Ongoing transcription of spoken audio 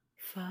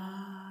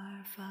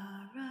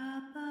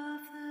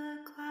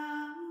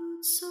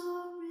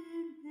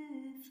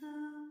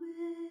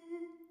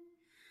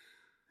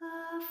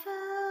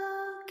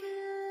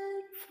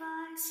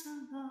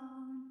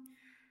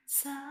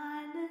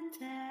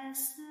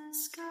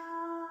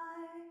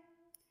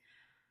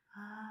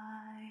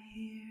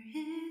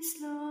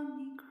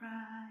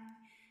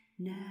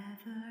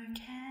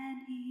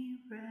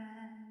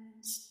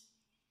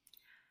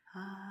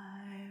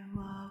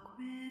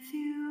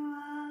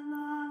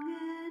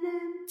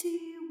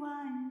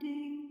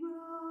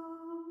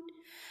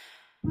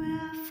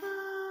We're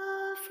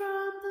far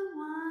from the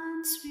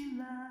ones we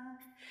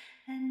love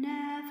and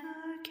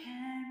never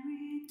can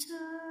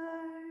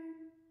return.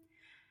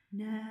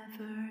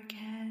 Never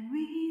can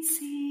we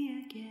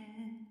see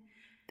again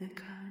the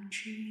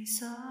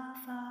countries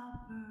of our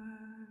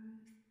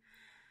birth.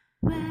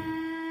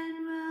 When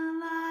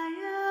will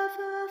I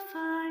ever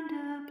find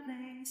a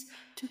place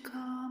to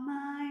call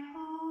my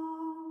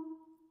home?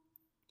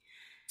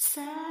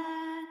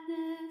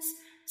 Sadness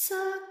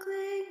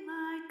circling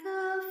like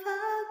a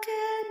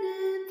falcon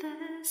in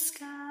the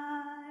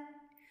sky.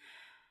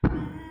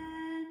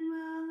 When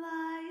will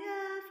I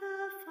ever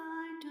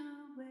find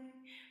a way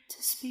to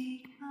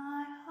speak my